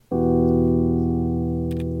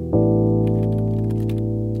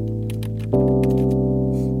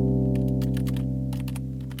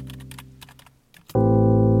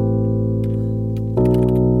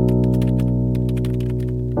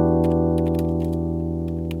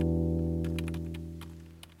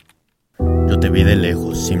te vi de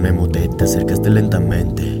lejos y me muté, te acercaste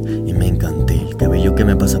lentamente y me encanté. El cabello que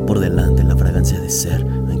me pasa por delante, la fragancia de ser,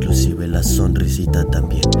 inclusive la sonrisita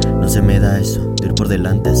también. No se me da eso, de ir por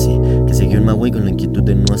delante así, que seguí un magüey con la inquietud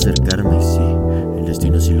de no acercarme. Y sí, el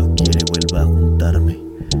destino si lo quiere vuelva a juntarme,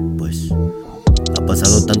 pues ha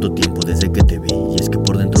pasado tanto tiempo desde que te vi, y es que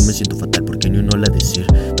por dentro me siento fatal porque ni uno la decir.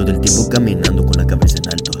 Todo el tiempo caminando con la cabeza en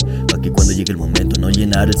alto, pa' que cuando llegue el momento no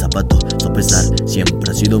llenar el zapato. Sopesar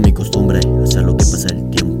siempre ha sido mi costumbre, hacer lo que pasa el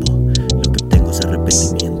tiempo, lo que obtengo es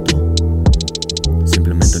arrepentimiento.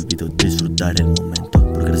 Simplemente olvido disfrutar el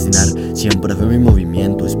momento. Procrastinar siempre fue mi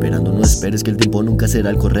movimiento, esperando no esperes que el tiempo nunca será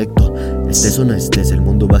el correcto. Estés o no estés, el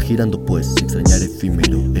mundo va girando pues, extrañar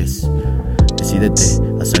efímero es. Decídete,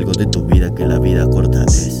 haz algo de tu vida, que la vida corta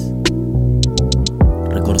es.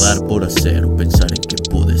 Recordar por hacer o pensar en que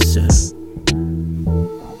pude ser.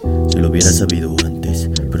 Si lo hubiera sabido antes,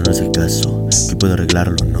 pero no es el caso, que puedo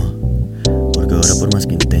arreglarlo, no. Porque ahora por más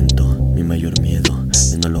que intento, mi mayor miedo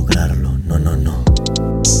es no lograrlo, no.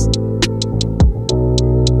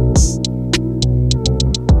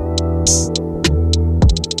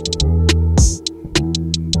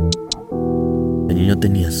 De niño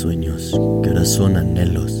tenía sueños, que ahora son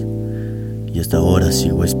anhelos, y hasta ahora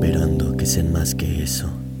sigo esperando que sean más que eso.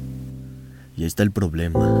 Y ahí está el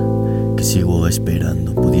problema, que sigo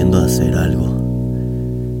esperando, pudiendo hacer algo.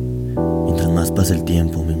 Mientras más pasa el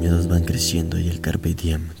tiempo, mis miedos van creciendo y el carpe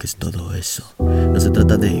diem, que es todo eso. No se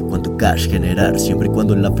trata de cuánto cash generar, siempre y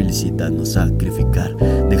cuando la felicidad no sacrificar.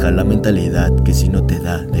 Deja la mentalidad que si no te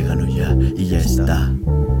da, déjalo ya y ya está.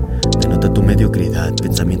 Denota tu mediocridad,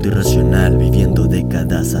 pensamiento irracional, viviendo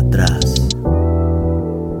décadas atrás.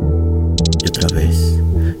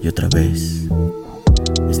 Y otra vez.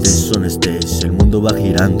 Estés o no estés, el mundo va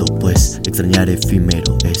girando pues, extrañar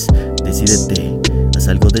efímero es. Decídete, haz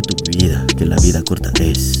algo de tu vida, que la vida corta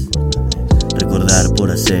es. Recordar por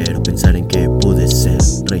hacer o pensar en que pude ser,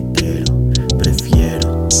 reitero,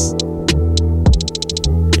 prefiero.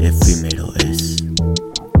 Efímero es.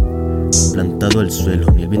 Plantado al suelo,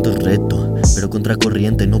 ni el viento es reto, pero contra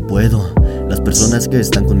corriente no puedo. Las personas que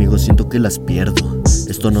están conmigo siento que las pierdo.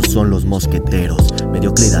 Estos no son los mosqueteros.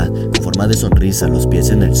 Mediocridad con forma de sonrisa, los pies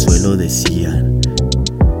en el suelo decían.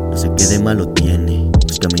 No sé qué de malo tiene,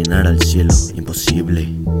 pues caminar al cielo, imposible.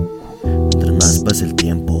 Mientras más pasa el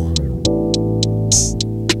tiempo,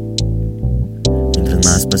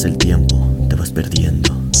 te vas perdiendo.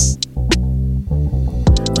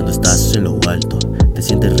 Cuando estás en lo alto, te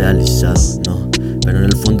sientes realizado, no, pero en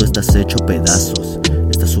el fondo estás hecho pedazos.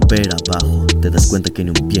 Estás súper abajo, te das cuenta que ni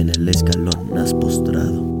un pie en el escalón has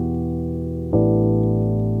postrado.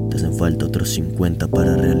 Te hacen falta otros 50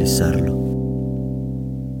 para realizarlo.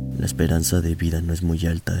 La esperanza de vida no es muy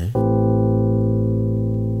alta,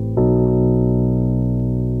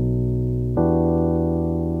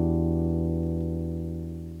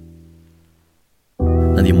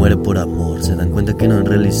 Nadie muere por amor, se dan cuenta que no han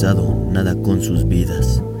realizado nada con sus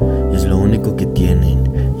vidas. Y es lo único que tienen,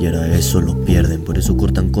 y ahora eso lo pierden, por eso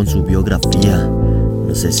cortan con su biografía.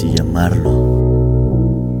 No sé si llamarlo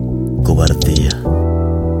cobardía.